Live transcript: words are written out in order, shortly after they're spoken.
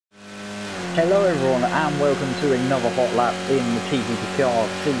Hello everyone and welcome to another hot lap in the TGPCARS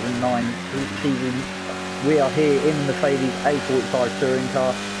Season 9 season. We are here in the Mercedes A45 touring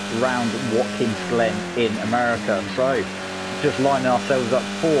car around Watkins, Glen in America. So just lining ourselves up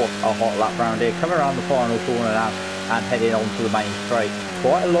for a hot lap round here, coming around the final corner now and heading on to the main straight.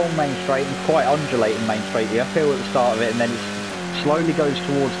 Quite a long main straight and quite undulating main straight. The uphill at the start of it and then it slowly goes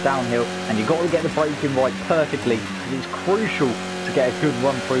towards downhill, and you've got to get the braking right perfectly because it's crucial to get a good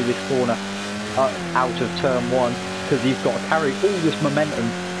run through this corner out of turn 1, because you've got to carry all this momentum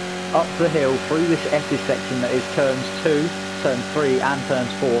up the hill through this S's section that is turns 2, turn 3 and turns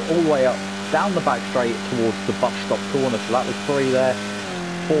 4, all the way up down the back straight towards the bus stop corner. So that was 3 there,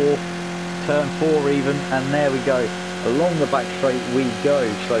 4, turn 4 even, and there we go, along the back straight we go.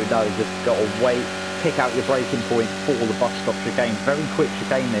 So now you've just got to wait, pick out your braking point for the bus stop chicane. Very quick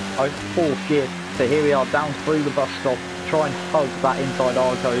chicane this, over 4th gear. So here we are down through the bus stop, try and hug that inside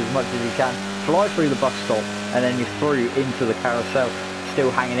arco as much as you can, fly through the bus stop, and then you're through into the carousel,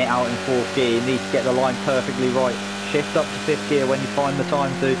 still hanging it out in 4th gear. You need to get the line perfectly right, shift up to 5th gear when you find the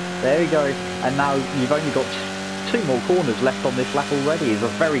time to. There we go, and now you've only got 2 more corners left on this lap already. It's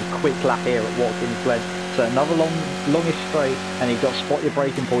a very quick lap here at Watkins Glen. So another longish straight, and you've got to spot your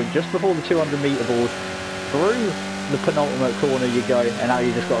braking point just before the 200 metre board. Through the penultimate corner you go, and now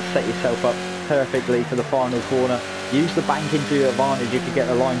you just got to set yourself up perfectly for the final corner. Use the banking to your advantage if you get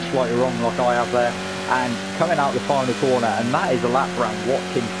the line slightly wrong like I have there, and coming out the final corner, and that is a lap round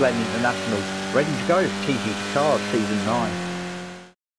Watkins Glen International. Ready to go, TGPCARS Season 9.